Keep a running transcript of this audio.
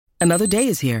Another day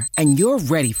is here, and you're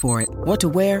ready for it. What to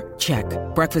wear? Check.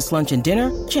 Breakfast, lunch, and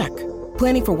dinner? Check.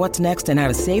 Planning for what's next and how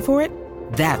to save for it?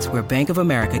 That's where Bank of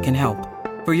America can help.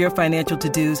 For your financial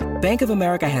to-dos, Bank of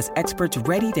America has experts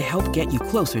ready to help get you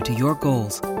closer to your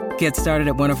goals. Get started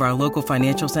at one of our local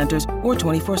financial centers or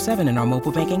 24/7 in our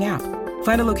mobile banking app.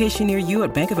 Find a location near you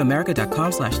at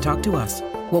bankofamerica.com/talktous.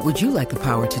 What would you like the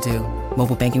power to do?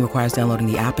 Mobile banking requires downloading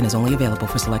the app and is only available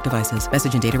for select devices.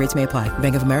 Message and data rates may apply.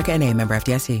 Bank of America N.A., member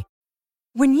FDIC.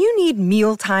 When you need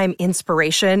mealtime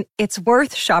inspiration, it's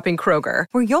worth shopping Kroger,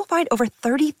 where you'll find over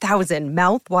 30,000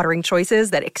 mouth-watering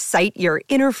choices that excite your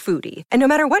inner foodie. And no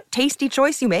matter what tasty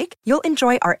choice you make, you'll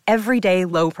enjoy our everyday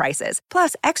low prices,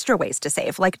 plus extra ways to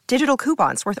save, like digital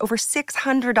coupons worth over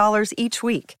 $600 each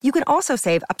week. You can also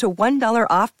save up to $1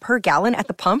 off per gallon at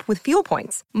the pump with fuel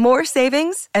points. More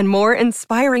savings and more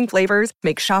inspiring flavors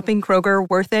make shopping Kroger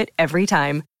worth it every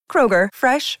time. Kroger,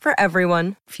 fresh for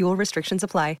everyone. Fuel restrictions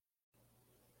apply.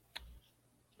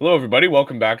 Hello, everybody.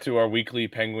 Welcome back to our weekly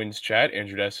Penguins chat.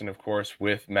 Andrew Destin, of course,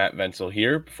 with Matt Vensel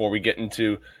here. Before we get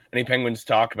into any Penguins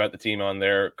talk about the team on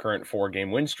their current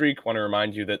 4-game win streak, I want to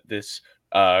remind you that this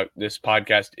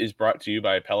podcast is brought to you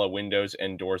by Pella Windows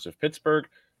and Doors of Pittsburgh.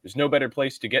 There's no better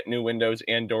place to get new windows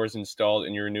and doors installed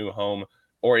in your new home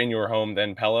or in your home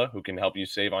than Pella, who can help you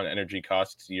save on energy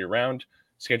costs year-round.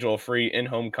 Schedule a free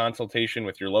in-home consultation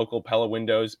with your local Pella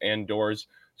Windows and Doors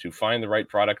to find the right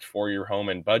product for your home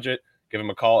and budget. Give them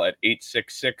a call at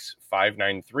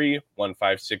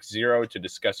 866-593-1560 to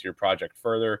discuss your project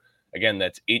further. Again,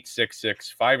 that's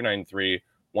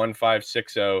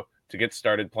 866-593-1560 to get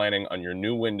started planning on your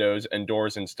new windows and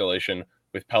doors installation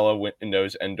with Pella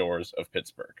Windows and Doors of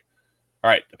Pittsburgh. All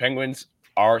right, the Penguins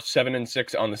are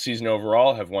 7-6 on the season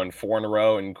overall, have won 4 in a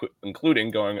row,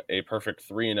 including going a perfect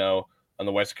 3-0 on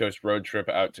the West Coast road trip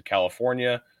out to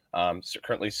California.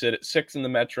 Currently sit at 6 in the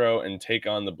Metro and take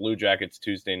on the Blue Jackets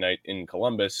Tuesday night in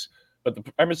Columbus. But the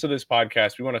premise of this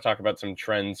podcast, we want to talk about some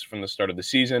trends from the start of the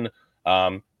season.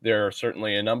 There are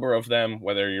certainly a number of them,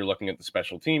 whether you're looking at the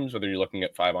special teams, whether you're looking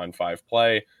at 5-on-5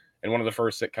 play. And one of the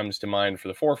first that comes to mind for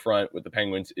the forefront with the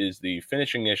Penguins is the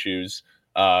finishing issues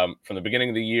from the beginning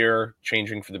of the year,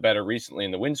 changing for the better recently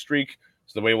in the win streak.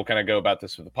 So the way we'll kind of go about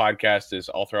this with the podcast is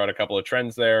I'll throw out a couple of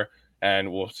trends there,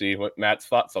 and we'll see what Matt's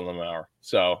thoughts on them are.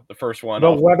 So the first one.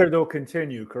 But whether they'll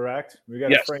continue, correct? We got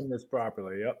to frame this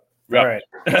properly. Yep. All right.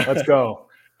 Let's go.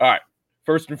 All right.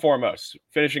 First and foremost,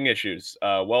 finishing issues.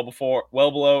 Well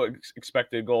below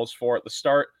expected goals for at the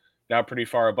start. Now pretty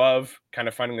far above, kind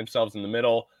of finding themselves in the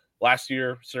middle. Last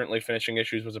year, certainly finishing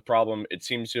issues was a problem. It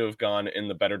seems to have gone in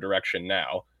the better direction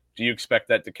now. Do you expect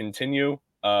that to continue?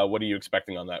 What are you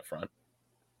expecting on that front?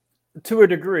 To a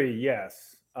degree,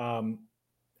 yes.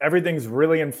 Everything's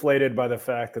really inflated by the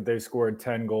fact that they scored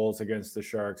 10 goals against the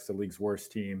Sharks, the league's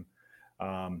worst team.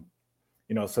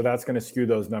 So that's going to skew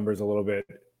those numbers a little bit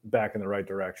back in the right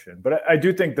direction. But I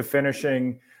do think the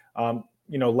finishing,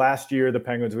 last year, the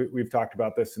Penguins, we've talked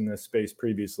about this in this space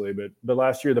previously, but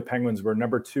last year the Penguins were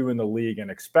number 2 in the league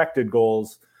in expected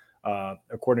goals,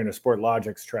 according to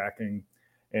Sportlogic's tracking,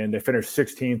 and they finished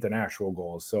 16th in actual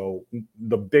goals. So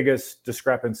the biggest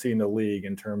discrepancy in the league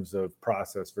in terms of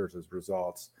process versus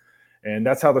results. And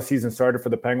that's how the season started for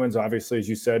the Penguins. Obviously, as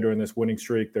you said, during this winning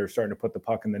streak, they're starting to put the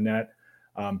puck in the net.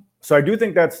 So I do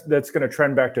think that's going to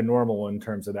trend back to normal in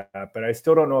terms of that. But I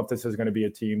still don't know if this is going to be a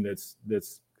team that's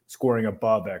scoring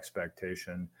above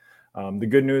expectation. The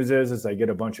good news is they get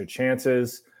a bunch of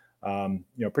chances,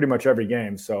 pretty much every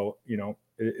game. So,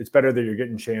 it's better that you're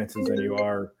getting chances than you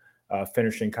are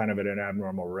finishing kind of at an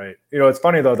abnormal rate. It's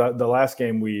funny, though, the last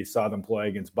game we saw them play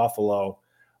against Buffalo,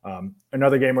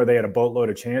 another game where they had a boatload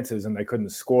of chances and they couldn't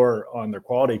score on their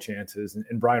quality chances.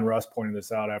 And Brian Russ pointed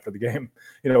this out after the game.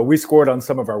 We scored on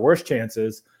some of our worst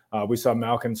chances. We saw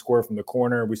Malkin score from the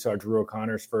corner. We saw Drew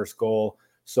O'Connor's first goal.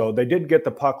 So they did get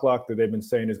the puck luck that they've been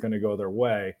saying is going to go their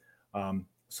way.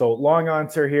 So long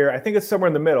answer here. I think it's somewhere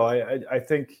in the middle. I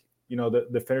think,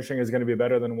 the finishing is going to be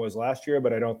better than it was last year,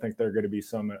 but I don't think they're going to be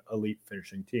some elite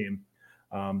finishing team.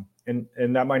 And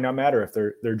that might not matter if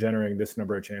they're generating this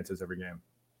number of chances every game.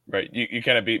 Right. You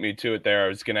kind of beat me to it there. I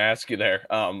was going to ask you there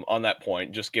on that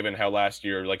point, just given how last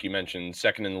year, like you mentioned,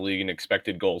 second in the league in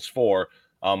expected goals for,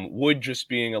 would just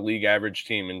being a league average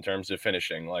team in terms of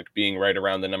finishing, like being right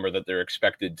around the number that they're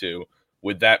expected to,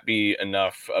 would that be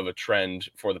enough of a trend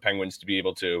for the Penguins to be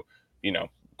able to,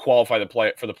 qualify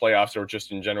for the playoffs or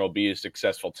just in general be a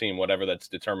successful team, whatever that's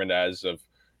determined as of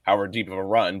however deep of a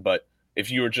run? But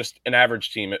if you were just an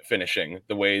average team at finishing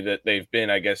the way that they've been,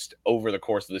 I guess, over the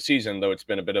course of the season, though it's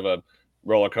been a bit of a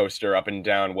roller coaster up and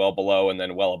down, well below and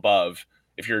then well above.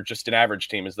 If you're just an average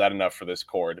team, is that enough for this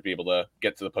core to be able to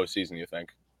get to the postseason, you think?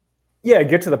 Yeah,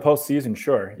 get to the postseason,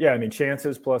 sure. Yeah, I mean,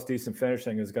 chances plus decent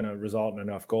finishing is going to result in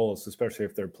enough goals, especially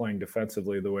if they're playing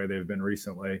defensively the way they've been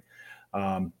recently.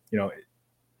 You know,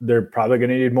 they're probably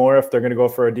going to need more if they're going to go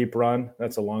for a deep run.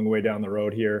 That's a long way down the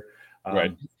road here.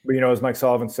 Right. But, you know, as Mike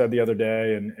Sullivan said the other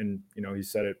day, and you know, he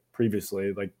said it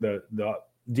previously, like the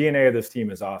DNA of this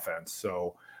team is offense.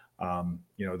 So,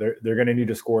 you know, they're going to need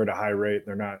to score at a high rate.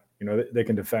 They're not, you know, they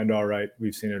can defend all right.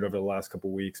 We've seen it over the last couple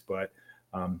of weeks, but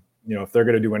you know, if they're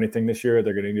going to do anything this year,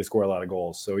 they're going to need to score a lot of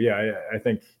goals. So yeah, I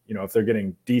think, you know, if they're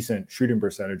getting decent shooting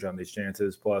percentage on these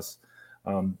chances, plus,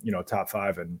 you know, top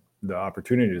five and the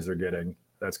opportunities they're getting,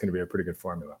 that's going to be a pretty good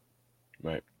formula.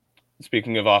 Right.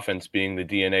 Speaking of offense being the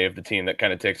DNA of the team, that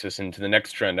kind of takes us into the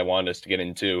next trend I wanted us to get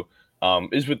into,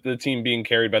 is with the team being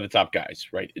carried by the top guys,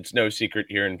 right? It's no secret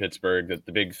here in Pittsburgh that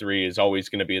the big three is always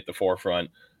going to be at the forefront.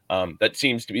 That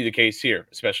seems to be the case here,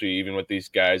 especially even with these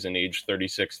guys in age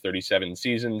 36, 37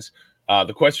 seasons.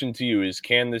 The question to you is,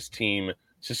 can this team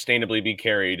sustainably be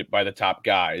carried by the top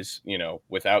guys, you know,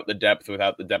 without the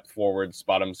depth forwards,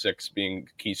 bottom six being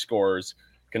key scorers?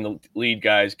 Can the lead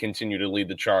guys continue to lead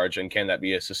the charge, and can that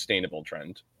be a sustainable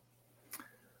trend?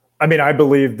 I mean, I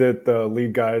believe that the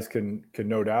lead guys can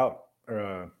no doubt,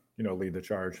 you know, lead the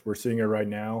charge. We're seeing it right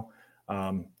now.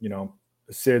 You know,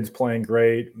 Sid's playing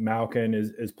great. Malkin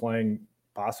is playing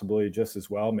possibly just as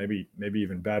well, maybe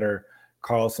even better.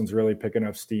 Karlsson's really picking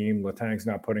up steam. Letang's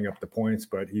not putting up the points,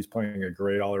 but he's playing a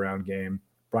great all-around game.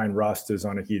 Brian Rust is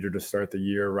on a heater to start the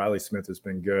year. Riley Smith has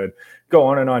been good. Go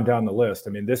on and on down the list. I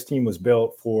mean, this team was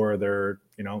built for their,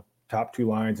 you know, top two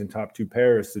lines and top two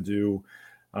pairs to do,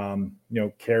 you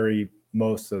know, carry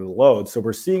most of the load. So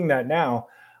we're seeing that now.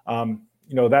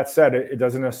 You know, that said, it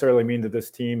doesn't necessarily mean that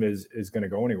this team is going to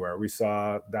go anywhere. We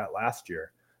saw that last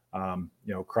year. You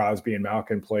know, Crosby and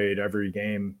Malkin played every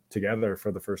game together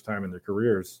for the first time in their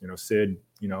careers. You know, Sid,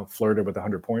 you know, flirted with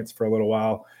 100 points for a little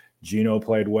while. Gino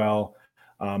played well.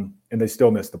 And they still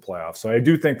missed the playoffs. So I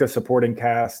do think the supporting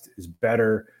cast is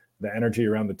better. The energy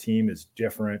around the team is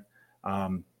different.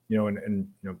 You know, and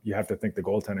you know, you have to think the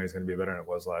goaltending is going to be better than it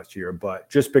was last year. But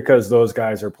just because those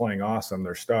guys are playing awesome,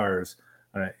 they're stars,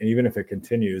 and even if it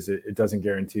continues, it doesn't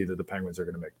guarantee that the Penguins are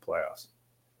going to make the playoffs.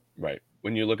 Right.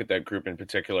 When you look at that group in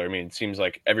particular, I mean, it seems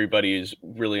like everybody is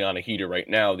really on a heater right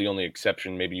now. The only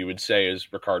exception maybe you would say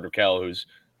is Rickard Rakell, who's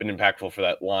been impactful for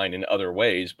that line in other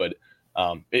ways. But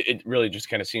it really just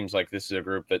kind of seems like this is a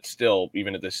group that still,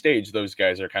 even at this stage, those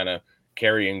guys are kind of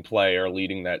carrying play or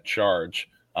leading that charge.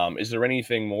 Is there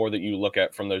anything more that you look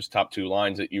at from those top two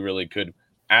lines that you really could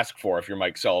ask for if you're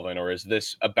Mike Sullivan, or is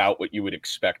this about what you would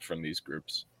expect from these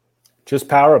groups? Just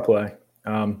power play.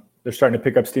 They're starting to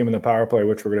pick up steam in the power play,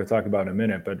 which we're going to talk about in a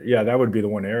minute. But yeah, that would be the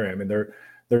one area. I mean,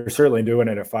 they're certainly doing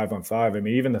it at 5-on-5. I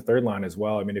mean, even the third line as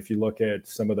well. I mean, if you look at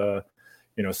some of the,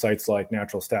 you know, sites like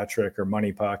Natural Stat Trick or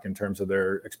Money Puck in terms of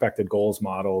their expected goals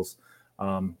models,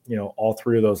 you know, all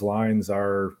three of those lines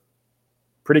are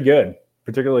pretty good,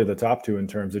 particularly the top two in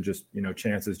terms of just, you know,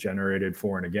 chances generated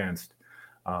for and against.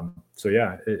 So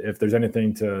yeah, if there's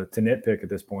anything to nitpick at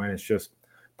this point, it's just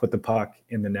put the puck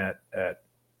in the net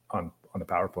on the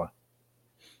power play.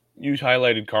 You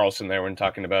highlighted Karlsson there when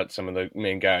talking about some of the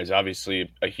main guys.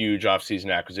 Obviously, a huge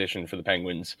offseason acquisition for the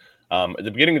Penguins. At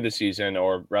the beginning of the season,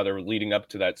 or rather leading up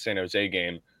to that San Jose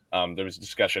game, there was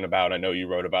discussion about, I know you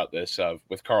wrote about this,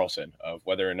 with Karlsson, of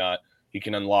whether or not he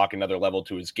can unlock another level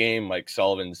to his game. Mike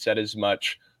Sullivan said as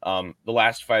much. The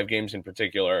last 5 games in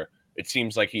particular, it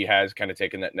seems like he has kind of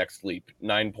taken that next leap.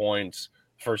 9 points,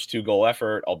 first 2 goal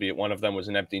effort, albeit one of them was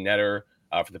an empty netter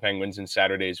for the Penguins in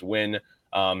Saturday's win.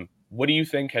 What do you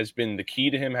think has been the key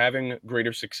to him having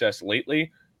greater success lately?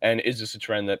 And is this a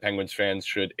trend that Penguins fans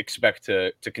should expect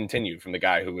to continue from the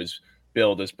guy who was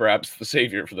billed as perhaps the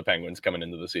savior for the Penguins coming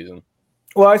into the season?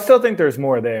 Well, I still think there's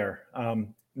more there.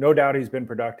 No doubt he's been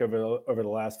productive over the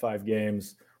last 5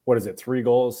 games. What is it? 3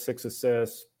 goals, 6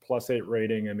 assists, +8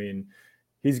 rating. I mean,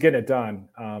 he's getting it done.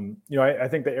 You know, I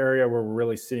think the area where we're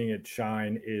really seeing it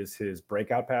shine is his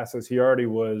breakout passes. He already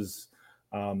was,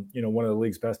 you know, one of the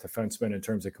league's best defensemen in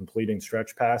terms of completing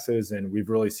stretch passes. And we've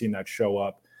really seen that show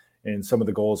up in some of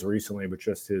the goals recently with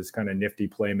just his kind of nifty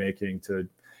playmaking to, you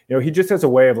know, he just has a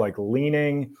way of like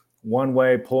leaning one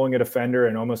way, pulling a defender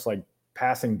and almost like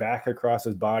passing back across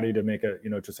his body to make a, you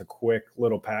know, just a quick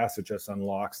little pass that just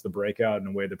unlocks the breakout in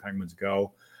a way the Penguins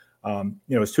go. You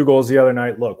know, his 2 goals the other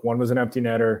night, look, one was an empty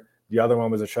netter. The other one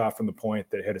was a shot from the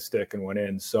point that hit a stick and went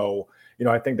in. So, you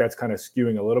know, I think that's kind of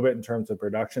skewing a little bit in terms of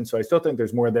production. So I still think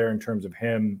there's more there in terms of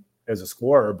him as a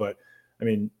scorer. But, I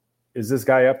mean, is this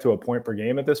guy up to a point per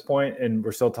game at this point? And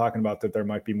we're still talking about that there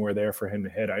might be more there for him to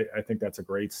hit. I think that's a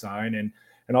great sign.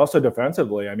 And And also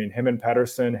defensively, I mean, him and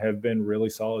Pettersson have been really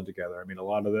solid together. I mean, a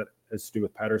lot of that has to do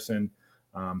with Pettersson.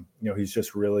 He's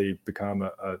just really become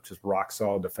a just rock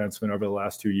solid defenseman over the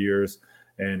last 2 years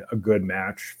and a good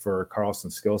match for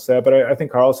Karlsson's skill set. But I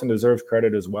think Karlsson deserves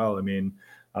credit as well. I mean,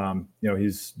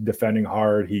 he's defending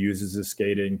hard. He uses his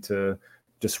skating to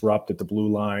disrupt at the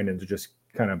blue line and to just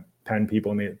kind of pen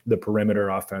people in the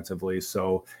perimeter offensively.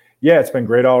 So, yeah, it's been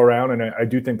great all around. And I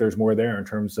do think there's more there in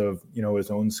terms of,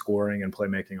 his own scoring and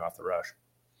playmaking off the rush.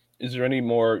 Is there any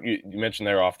more, you mentioned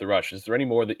there off the rush, is there any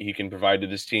more that he can provide to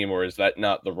this team, or is that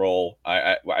not the role?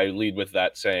 I lead with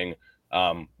that saying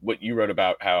what you wrote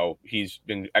about how he's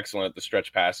been excellent at the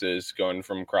stretch passes going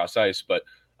from cross ice, but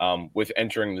with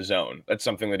entering the zone, that's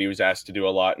something that he was asked to do a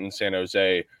lot in San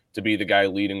Jose, to be the guy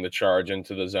leading the charge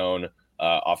into the zone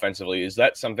offensively. Is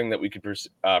that something that we could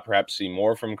perhaps see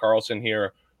more from Karlsson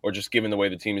here, or just given the way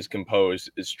the team is composed,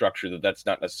 is structured, that's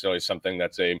not necessarily something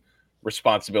that's a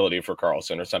responsibility for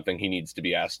Karlsson or something he needs to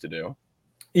be asked to do?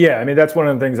 Yeah, I mean, that's one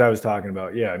of the things I was talking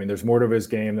about. Yeah, I mean, there's more to his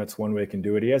game. That's one way he can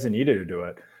do it. He hasn't needed to do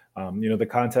it. The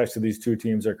context of these two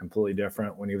teams are completely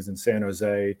different. When he was in San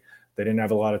Jose, they didn't have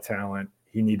a lot of talent.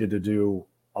 He needed to do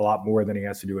a lot more than he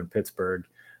has to do in Pittsburgh.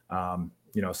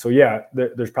 So yeah,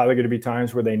 there's probably going to be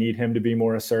times where they need him to be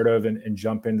more assertive and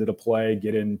jump into the play,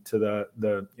 get into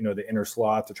the inner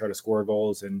slot to try to score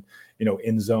goals and,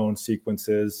 in zone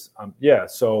sequences.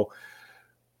 So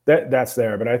that's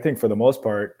there. But I think for the most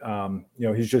part,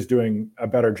 he's just doing a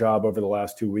better job over the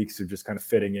last 2 weeks of just kind of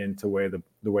fitting into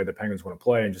the way the Penguins want to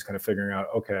play and just kind of figuring out,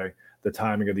 okay, the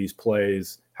timing of these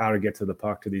plays, how to get to the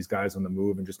puck to these guys on the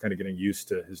move, and just kind of getting used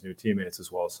to his new teammates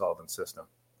as well as Sullivan's system.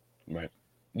 Right.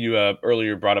 You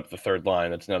earlier brought up the third line.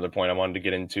 That's another point I wanted to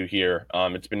get into here.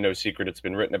 It's been no secret. It's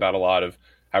been written about a lot of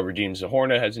how Radim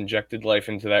Zohorna has injected life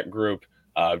into that group.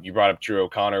 You brought up Drew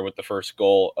O'Connor with the first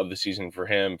goal of the season for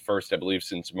him. First, I believe,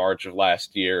 since March of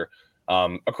last year.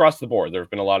 Across the board, there have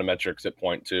been a lot of metrics that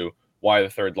point to why the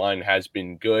third line has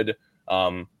been good,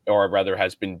 or rather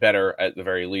has been better at the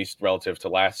very least relative to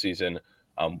last season.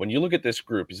 When you look at this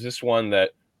group, is this one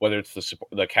that, whether it's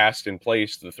the cast in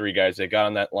place, the three guys they got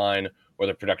on that line, or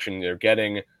the production they're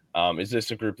getting, is this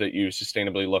a group that you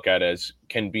sustainably look at as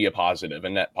can be a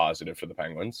net positive for the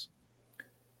Penguins?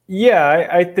 Yeah,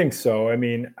 I think so. I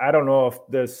mean, I don't know if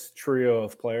this trio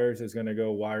of players is going to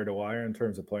go wire to wire in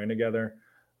terms of playing together.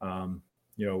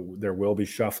 There will be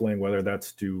shuffling, whether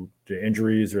that's due to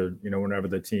injuries or, whenever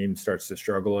the team starts to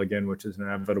struggle again, which is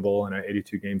inevitable in an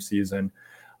 82-game season.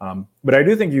 But I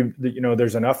do think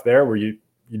there's enough there where you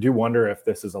do wonder if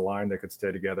this is a line that could stay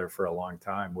together for a long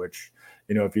time, which,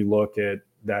 if you look at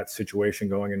that situation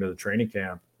going into the training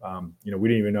camp, we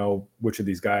didn't even know which of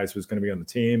these guys was going to be on the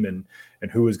team and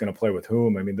who was going to play with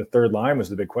whom. I mean, the third line was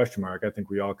the big question mark. I think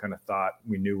we all kind of thought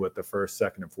we knew what the first,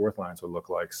 second, and fourth lines would look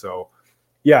like. So,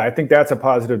 yeah, I think that's a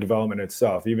positive development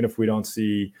itself. Even if we don't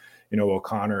see,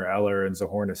 O'Connor, Eller, and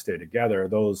Zohorna stay together,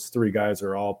 those three guys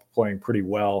are all playing pretty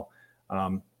well.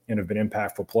 And have been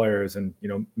impactful players. And,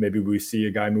 maybe we see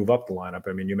a guy move up the lineup.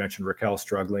 I mean, you mentioned Raquel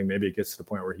struggling. Maybe it gets to the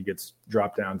point where he gets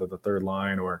dropped down to the third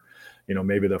line, or,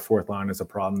 maybe the fourth line is a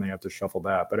problem. They have to shuffle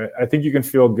that. But I think you can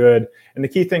feel good. And the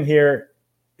key thing here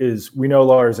is we know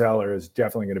Lars Eller is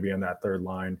definitely going to be on that third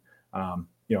line,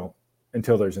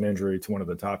 until there's an injury to one of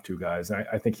the top two guys. And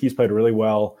I think he's played really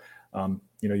well.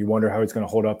 You wonder how he's going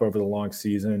to hold up over the long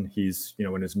season. He's,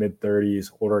 in his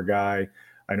mid-30s, older guy.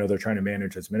 I know they're trying to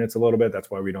manage his minutes a little bit. That's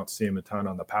why we don't see him a ton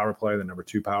on the power play, the number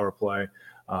 2 power play.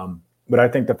 But I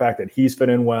think the fact that he's fit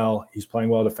in well, he's playing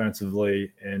well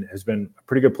defensively, and has been a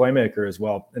pretty good playmaker as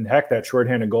well. And heck, that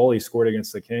shorthanded goal he scored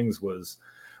against the Kings was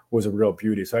a real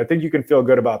beauty. So I think you can feel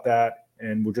good about that.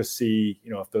 And we'll just see,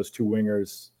 if those two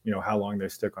wingers, how long they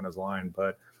stick on his line.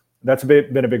 But that's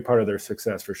been a big part of their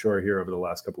success for sure here over the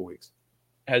last couple of weeks.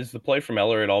 Has the play from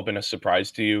Eller at all been a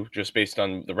surprise to you, just based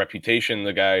on the reputation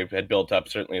the guy had built up,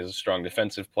 certainly as a strong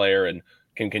defensive player and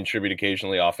can contribute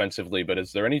occasionally offensively? But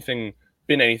has there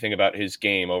been anything about his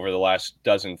game over the last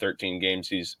 13 games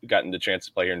he's gotten the chance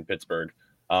to play here in Pittsburgh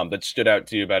that stood out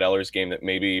to you about Eller's game, that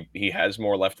maybe he has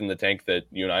more left in the tank that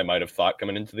you and I might have thought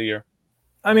coming into the year?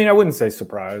 I mean, I wouldn't say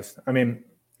surprised. I mean,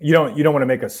 you don't want to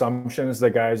make assumptions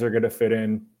that guys are going to fit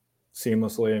in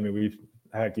seamlessly. I mean,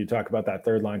 you talk about that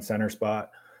third line center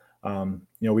spot.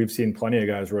 We've seen plenty of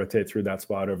guys rotate through that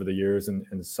spot over the years,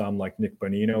 and some like Nick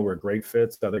Bonino were great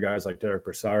fits. Other guys like Derek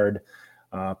Brassard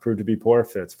proved to be poor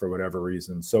fits for whatever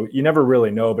reason. So you never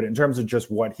really know. But in terms of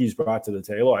just what he's brought to the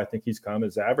table, I think he's come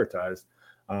as advertised.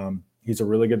 He's a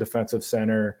really good defensive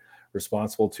center,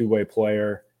 responsible two-way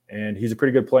player, and he's a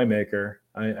pretty good playmaker.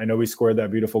 I know he scored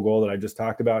that beautiful goal that I just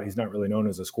talked about. He's not really known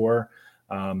as a scorer.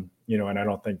 And I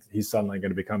don't think he's suddenly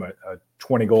going to become a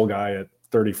 20-goal guy at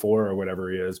 34 or whatever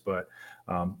he is. But,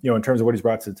 in terms of what he's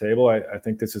brought to the table, I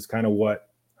think this is kind of what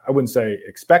I wouldn't say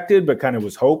expected, but kind of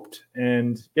was hoped.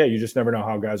 And, yeah, you just never know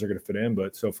how guys are going to fit in.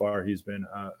 But so far, he's been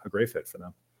a great fit for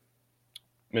them.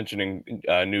 Mentioning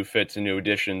new fits and new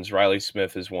additions, Riley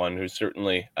Smith is one who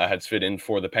certainly has fit in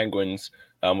for the Penguins,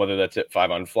 whether that's at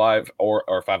 5-on-5 or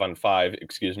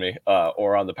 5-on-5,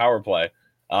 or on the power play.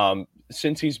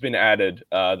 Since he's been added,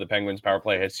 the Penguins power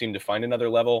play has seemed to find another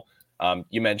level.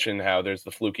 You mentioned how there's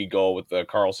the fluky goal with the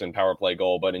Karlsson power play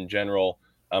goal, but in general,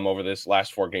 over this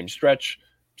last 4-game stretch,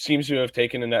 seems to have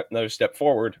taken another step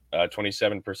forward.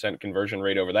 27% conversion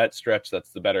rate over that stretch.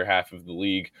 That's the better half of the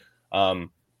league.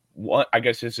 I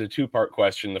guess it's a two-part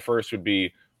question. The first would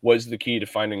be, was the key to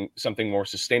finding something more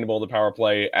sustainable to power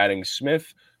play adding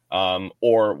Smith?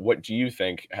 Or what do you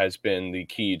think has been the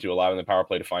key to allowing the power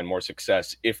play to find more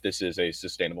success if this is a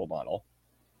sustainable model?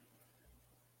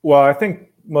 Well, I think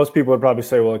most people would probably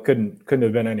say, well, it couldn't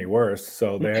have been any worse.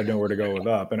 So they had nowhere to go with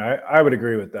up. And I would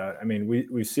agree with that. I mean,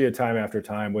 we see it time after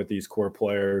time with these core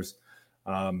players.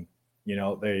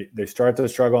 They start to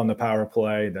struggle on the power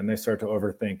play, then they start to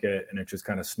overthink it, and it just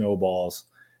kind of snowballs.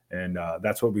 And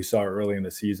that's what we saw early in the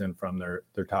season from their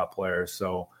top players.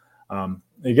 So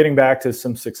getting back to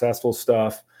some successful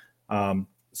stuff,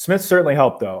 Smith certainly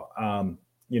helped, though.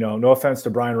 No offense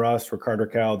to Brian Rust or Carter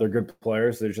Cal, they're good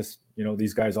players. They're just,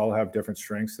 these guys all have different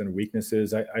strengths and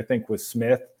weaknesses. I think with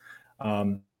Smith,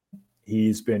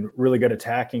 he's been really good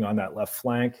attacking on that left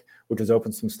flank, which has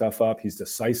opened some stuff up. He's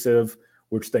decisive,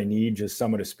 which they need, just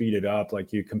someone to speed it up.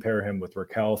 Like you compare him with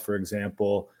Raquel, for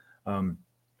example.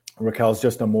 Raquel's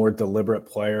just a more deliberate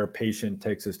player, patient,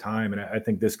 takes his time. And I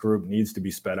think this group needs to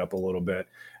be sped up a little bit.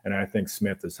 And I think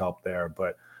Smith has helped there.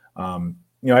 But,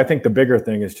 I think the bigger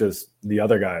thing is just the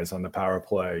other guys on the power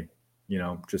play,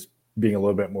 just being a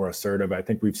little bit more assertive. I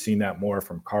think we've seen that more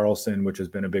from Karlsson, which has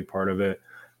been a big part of it.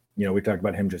 We talked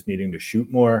about him just needing to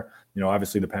shoot more.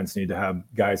 Obviously the Pens need to have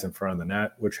guys in front of the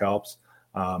net, which helps.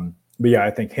 But yeah,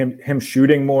 I think him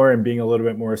shooting more and being a little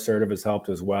bit more assertive has helped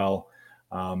as well.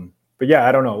 But yeah,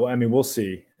 I don't know. I mean, we'll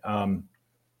see.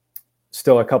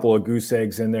 Still a couple of goose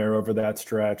eggs in there over that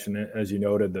stretch. And as you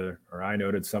noted,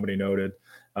 somebody noted,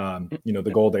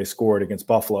 the goal they scored against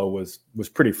Buffalo was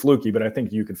pretty fluky, but I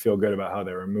think you could feel good about how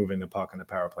they were moving the puck on the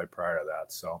power play prior to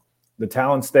that. So the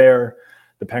talent's there.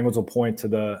 The Penguins will point to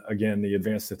the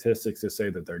advanced statistics to say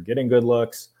that they're getting good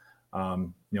looks.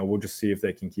 We'll just see if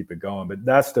they can keep it going. But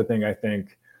that's the thing I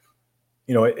think,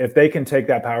 if they can take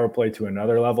that power play to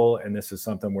another level, and this is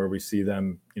something where we see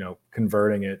them,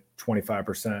 converting it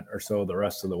 25% or so the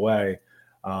rest of the way,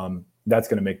 that's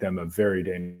going to make them a very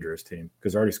dangerous team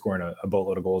because they're already scoring a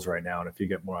boatload of goals right now. And if you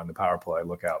get more on the power play,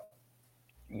 look out.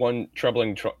 One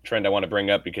troubling trend I want to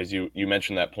bring up, because you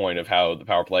mentioned that point of how the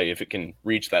power play, if it can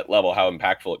reach that level, how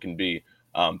impactful it can be.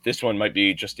 This one might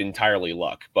be just entirely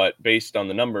luck, but based on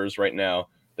the numbers right now,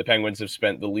 the Penguins have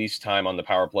spent the least time on the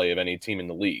power play of any team in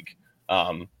the league.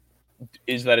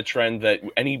 Is that a trend that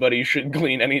anybody should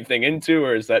glean anything into,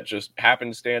 or is that just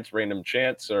happenstance, random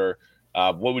chance, or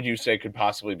what would you say could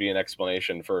possibly be an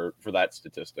explanation for that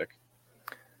statistic?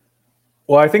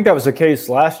 Well, I think that was the case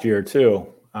last year too.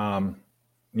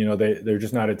 They're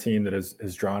just not a team that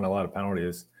has drawn a lot of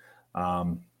penalties.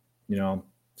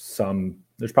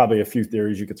 There's probably a few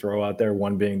theories you could throw out there.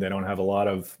 One being they don't have a lot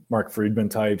of Mark Friedman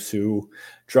types who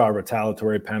draw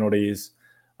retaliatory penalties.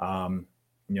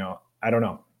 I don't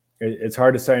know. It's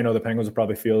hard to say. I know the Penguins will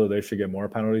probably feel that they should get more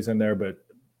penalties in there, but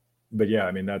yeah,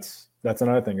 I mean, that's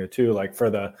another thing too. Like for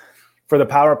the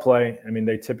power play, I mean,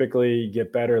 they typically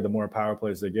get better the more power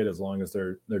plays they get, as long as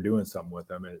they're doing something with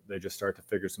them. They just start to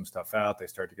figure some stuff out. They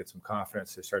start to get some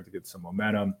confidence. They start to get some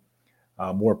momentum,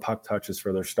 more puck touches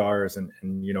for their stars. And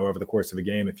over the course of a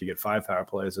game, if you get 5 power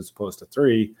plays as opposed to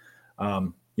 3,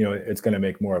 it's going to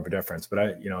make more of a difference.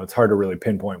 But it's hard to really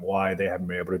pinpoint why they haven't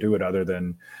been able to do it, other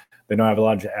than they don't have a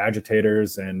lot of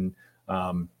agitators, and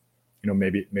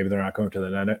maybe they're not going to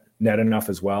the net enough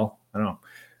as well. I don't know.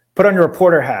 Put on your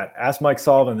reporter hat. Ask Mike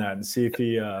Sullivan that and see if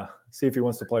he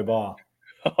wants to play ball.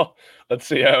 Oh, let's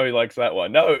see how he likes that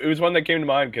one. No, it was one that came to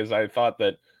mind because I thought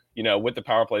that, with the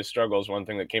power play struggles, one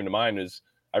thing that came to mind is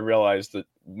I realized that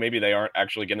maybe they aren't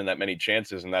actually getting that many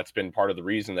chances, and that's been part of the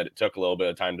reason that it took a little bit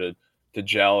of time to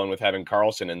gel. And with having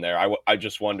Karlsson in there, I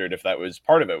just wondered if that was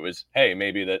part of it. Was, hey,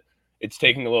 maybe that it's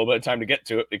taking a little bit of time to get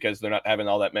to it because they're not having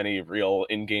all that many real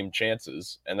in-game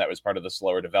chances, and that was part of the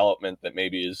slower development that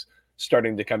maybe is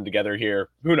starting to come together here.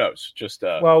 Who knows? Just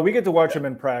well, we get to watch them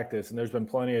in practice, and there's been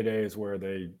plenty of days where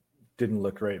they didn't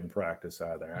look great in practice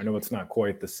either. I know it's not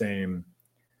quite the same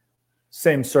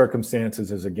same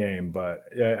circumstances as a game, but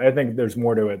I think there's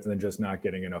more to it than just not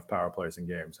getting enough power plays in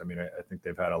games. I mean, I think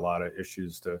they've had a lot of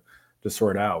issues to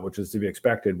sort out, which is to be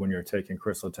expected when you're taking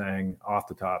Chris Letang off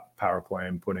the top power play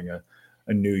and putting a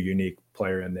new unique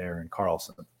player in there in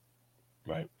Karlsson.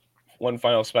 Right. One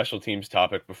final special teams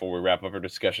topic before we wrap up our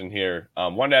discussion here.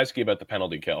 Wanted to ask you about the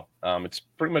penalty kill. It's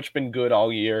pretty much been good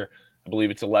all year. I believe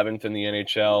it's 11th in the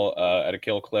NHL at a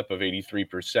kill clip of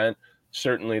 83%.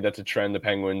 Certainly that's a trend the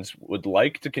Penguins would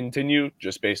like to continue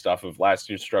just based off of last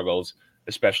year's struggles,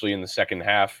 especially in the second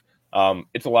half.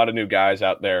 It's a lot of new guys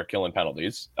out there killing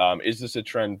penalties. Is this a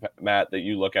trend, Matt, that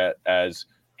you look at as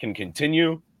can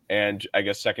continue? And I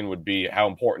guess second would be, how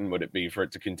important would it be for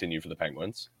it to continue for the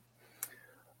Penguins?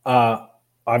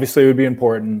 Obviously it would be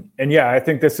important. And yeah, I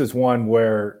think this is one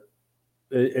where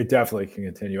it definitely can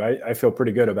continue. I feel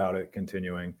pretty good about it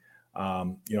continuing.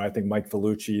 I think Mike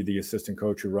Vellucci, the assistant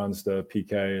coach who runs the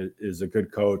PK, is a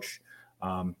good coach.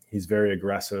 He's very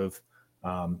aggressive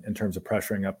in terms of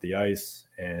pressuring up the ice.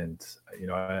 And,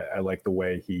 I like the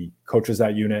way he coaches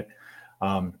that unit.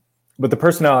 But the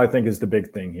personnel, I think, is the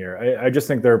big thing here. I just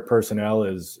think their personnel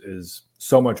is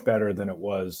so much better than it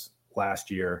was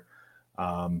last year.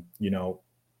 And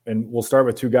we'll start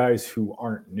with two guys who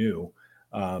aren't new.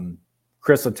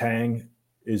 Chris Letang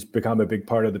has become a big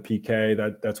part of the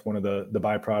PK. That's one of the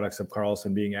byproducts of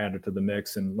Karlsson being added to the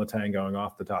mix, and Letang going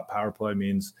off the top power play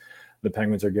means the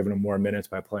Penguins are giving him more minutes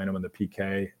by playing him in the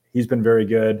PK. He's been very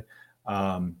good.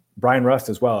 Brian Rust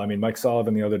as well. I mean, Mike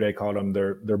Sullivan the other day called him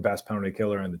their best penalty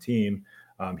killer on the team.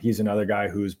 He's another guy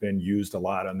who's been used a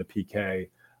lot on the PK.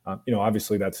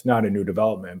 Obviously that's not a new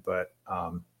development, but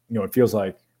it feels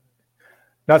like,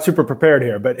 not super prepared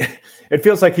here, but it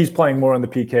feels like he's playing more on the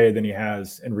PK than he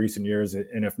has in recent years.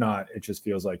 And if not, it just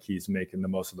feels like he's making the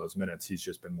most of those minutes. He's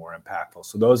just been more impactful.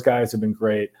 So those guys have been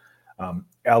great.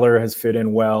 Eller has fit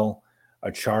in well.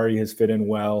 Achari has fit in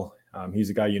well. He's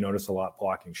a guy you notice a lot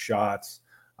blocking shots.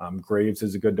 Graves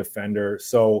is a good defender.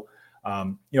 So,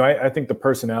 I think the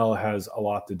personnel has a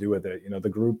lot to do with it. The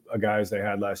group of guys they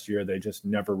had last year, they just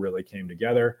never really came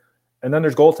together. And then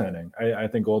there's goaltending. I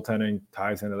think goaltending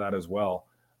ties into that as well.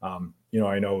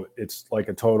 I know it's like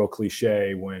a total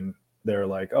cliche when they're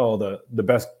like, oh, the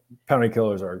best penalty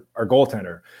killers are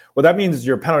goaltender. Well, that means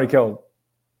your penalty kill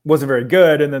wasn't very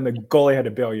good, and then the goalie had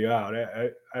to bail you out.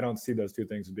 I don't see those two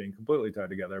things as being completely tied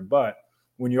together. But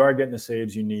when you are getting the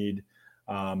saves you need,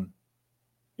 I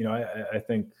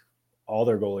think all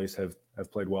their goalies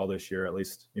have played well this year. At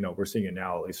least, we're seeing it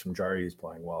now, at least from Jari, he's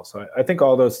playing well. So I think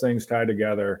all those things tied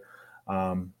together,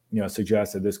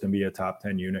 suggest that this can be a top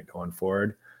 10 unit going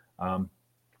forward.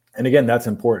 And again, that's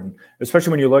important,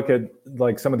 especially when you look at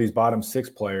like some of these bottom six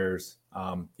players,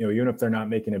 even if they're not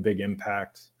making a big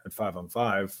impact at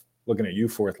 5-on-5, looking at you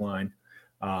fourth line,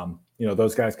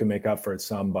 those guys can make up for it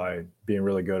some by being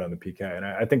really good on the PK. And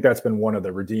I think that's been one of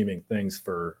the redeeming things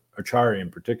for Achari in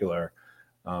particular.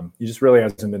 He just really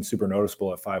hasn't been super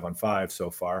noticeable at 5-on-5 so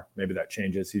far. Maybe that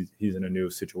changes. He's in a new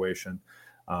situation.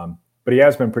 But he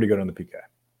has been pretty good on the PK.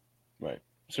 Right.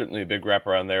 Certainly a big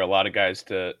wraparound there. A lot of guys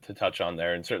to touch on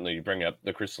there. And certainly you bring up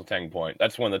the Chris Letang point.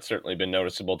 That's one that's certainly been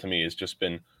noticeable to me. It's just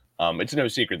been, it's no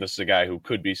secret. This is a guy who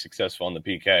could be successful on the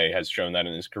PK, has shown that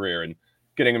in his career. And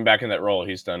getting him back in that role,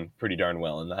 he's done pretty darn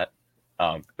well in that.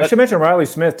 I should mention Riley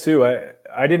Smith, too.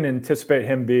 I didn't anticipate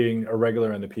him being a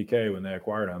regular in the PK when they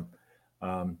acquired him.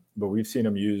 But we've seen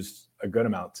him used a good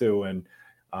amount, too. And,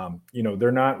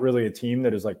 they're not really a team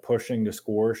that is like pushing to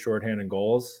score shorthanded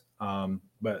goals.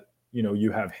 But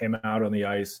you have him out on the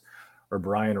ice, or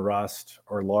Brian Rust,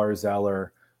 or Lars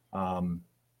Eller.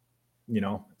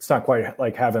 It's not quite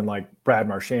like having like Brad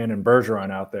Marchand and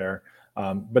Bergeron out there.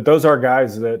 But those are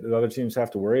guys that the other teams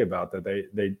have to worry about, that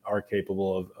they are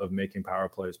capable of making power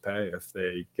plays pay if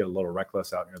they get a little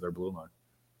reckless out near their blue line.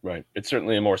 Right. It's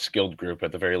certainly a more skilled group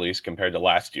at the very least compared to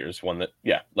last year's one that,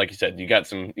 like you said, you got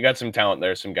some talent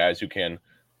there, some guys who can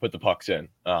put the pucks in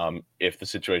if the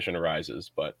situation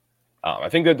arises. But I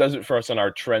think that does it for us on our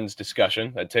trends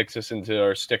discussion. That takes us into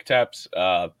our stick taps.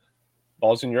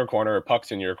 Balls in your corner or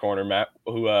pucks in your corner, Matt.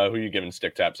 Who are you giving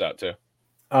stick taps out to?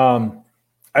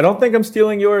 I don't think I'm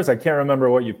stealing yours. I can't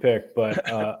remember what you picked,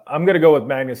 but I'm going to go with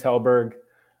Magnus Hellberg.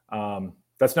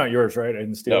 That's not yours, right? I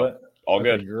didn't steal it? All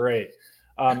good. Great.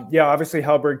 Obviously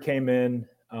Hellberg came in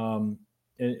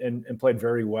and played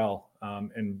very well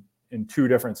in two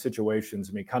different situations.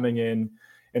 I mean, coming in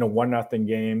a 1-0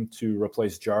 game to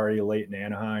replace Jari late in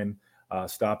Anaheim,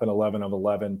 stopping 11 of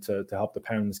 11 to help the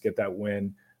Penguins get that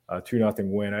win, 2-0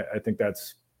 win. I think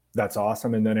that's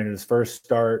awesome. And then in his first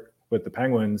start with the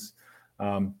Penguins,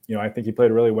 I think he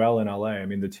played really well in LA. I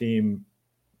mean, the team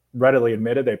readily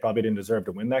admitted they probably didn't deserve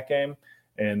to win that game,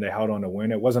 and they held on to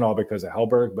win. It wasn't all because of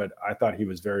Hellberg, but I thought he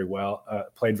was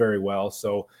played very well.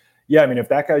 So, yeah, I mean, if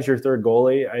that guy's your third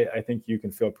goalie, I think you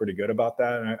can feel pretty good about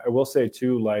that. And I will say,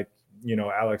 too, like,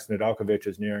 Alex Nedeljkovic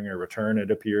is nearing a return,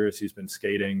 it appears. He's been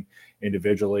skating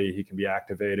individually. He can be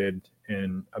activated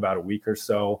in about a week or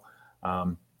so.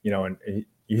 And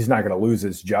he's not going to lose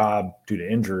his job due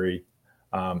to injury.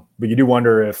 But you do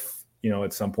wonder if,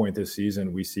 at some point this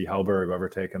season, we see Hellberg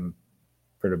overtake him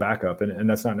for the backup. And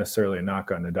that's not necessarily a knock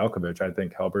on Nedeljkovic. I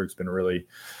think Hellberg's been really,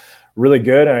 really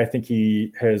good. And I think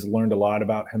he has learned a lot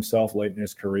about himself late in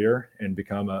his career and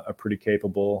become a pretty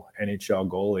capable NHL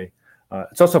goalie.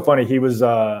 It's also funny. He was,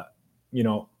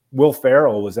 Will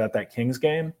Ferrell was at that Kings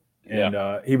game, and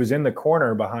he was in the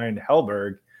corner behind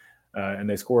Hellberg, and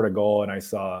they scored a goal. And I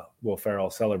saw Will Ferrell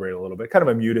celebrate a little bit, kind of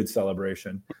a muted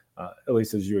celebration, at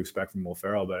least as you expect from Will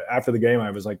Ferrell. But after the game,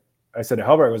 I said to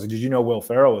Hellberg, I was like, "Did you know Will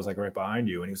Ferrell was like right behind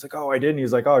you?" And he was like, "Oh, I didn't." He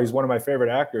was like, "Oh, he's one of my favorite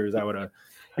actors."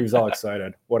 He was all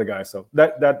excited. What a guy. So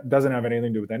that doesn't have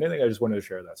anything to do with anything. I just wanted to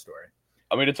share that story.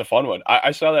 I mean, it's a fun one.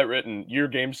 I saw that written. Your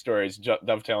game stories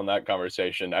dovetail in that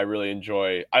conversation. I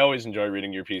always enjoy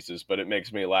reading your pieces, but it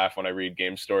makes me laugh when I read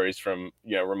game stories from,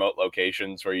 remote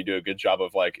locations where you do a good job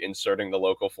of like inserting the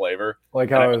local flavor. Like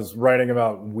how I was writing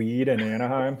about weed in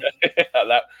Anaheim.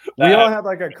 We all had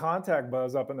like a contact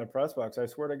buzz up in the press box. I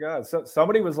swear to God. So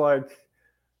somebody was like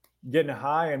getting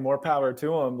high, and more power to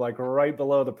them, like right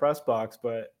below the press box.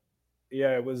 But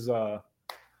yeah, it was a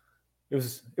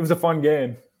fun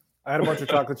game. I had a bunch of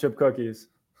chocolate chip cookies.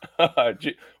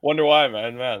 Gee, wonder why,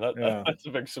 man. That's a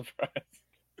big surprise.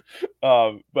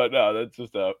 But no, that's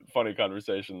just a funny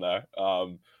conversation there.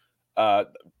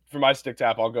 For my stick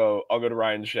tap, I'll go to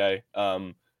Ryan Shea.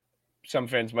 Some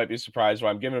fans might be surprised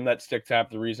why I'm giving him that stick tap.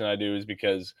 The reason I do is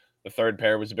because the third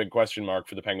pair was a big question mark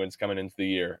for the Penguins coming into the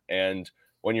year. And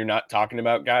when you're not talking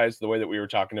about guys the way that we were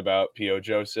talking about P.O.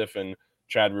 Joseph and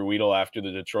Chad Ruedel after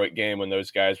the Detroit game, when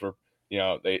those guys were,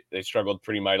 they struggled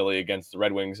pretty mightily against the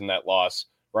Red Wings in that loss.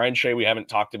 Ryan Shea, we haven't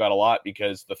talked about a lot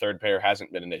because the third pair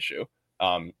hasn't been an issue.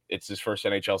 It's his first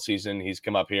NHL season. He's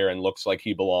come up here and looks like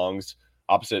he belongs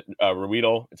opposite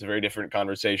Ruedel. It's a very different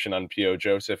conversation on P.O.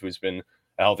 Joseph, who's been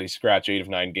a healthy scratch 8 of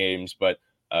 9 games. But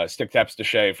stick taps to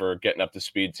Shea for getting up to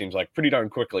speed seems like pretty darn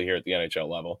quickly here at the NHL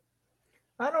level.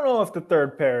 I don't know if the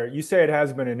third pair, you say it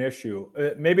has been an issue.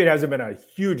 Maybe it hasn't been a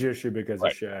huge issue because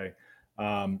of Shea.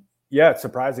 Yeah, it's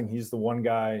surprising. He's the one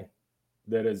guy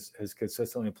that has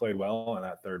consistently played well on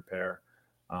that third pair.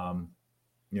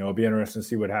 It'll be interesting to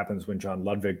see what happens when John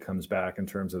Ludwig comes back in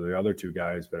terms of the other two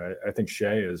guys. But I think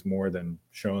Shea has more than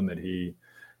shown that he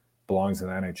belongs in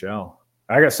the NHL.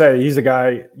 I got to say, he's a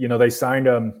guy, they signed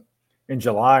him in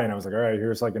July, and I was like, all right,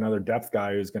 here's like another depth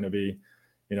guy who's going to be,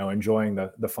 enjoying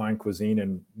the fine cuisine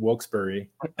in Wilkes-Barre.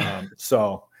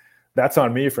 So that's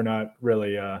on me for not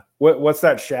really what's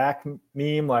that Shaq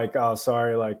meme? Like, oh,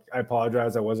 sorry, like I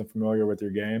apologize, I wasn't familiar with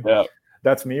your game. Yeah.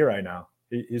 That's me right now.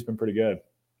 He's been pretty good.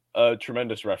 A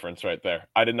tremendous reference right there.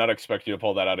 I did not expect you to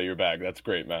pull that out of your bag. That's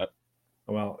great, Matt.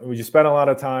 Well, you spend a lot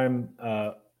of time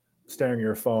staring at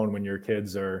your phone when your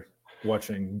kids are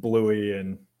watching Bluey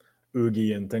and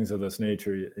Oogie and things of this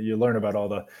nature. You learn about all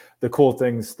the cool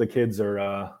things the kids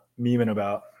are memeing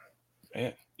about.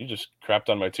 Man, you just crapped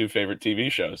on my 2 favorite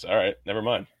TV shows. All right, never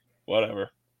mind. Whatever.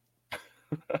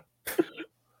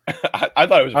 I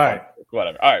thought it was all right.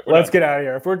 Whatever. All right, let's get out of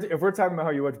here. If we're talking about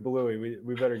how you watch Bluey,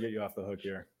 we better get you off the hook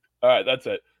here. All right, that's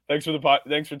it. Thanks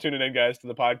for tuning in, guys, to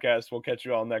the podcast. We'll catch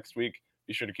you all next week.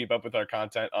 Be sure to keep up with our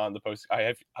content on the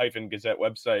Post-Gazette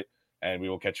website, and we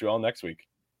will catch you all next week.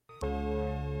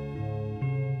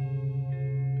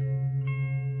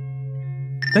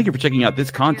 Thank you for checking out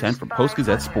this content from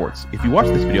Post-Gazette Sports. If you watch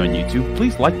this video on YouTube,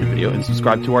 please like the video and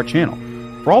subscribe to our channel.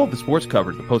 For all of the sports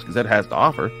coverage the Post-Gazette has to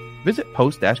offer, visit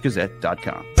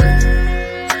post-gazette.com.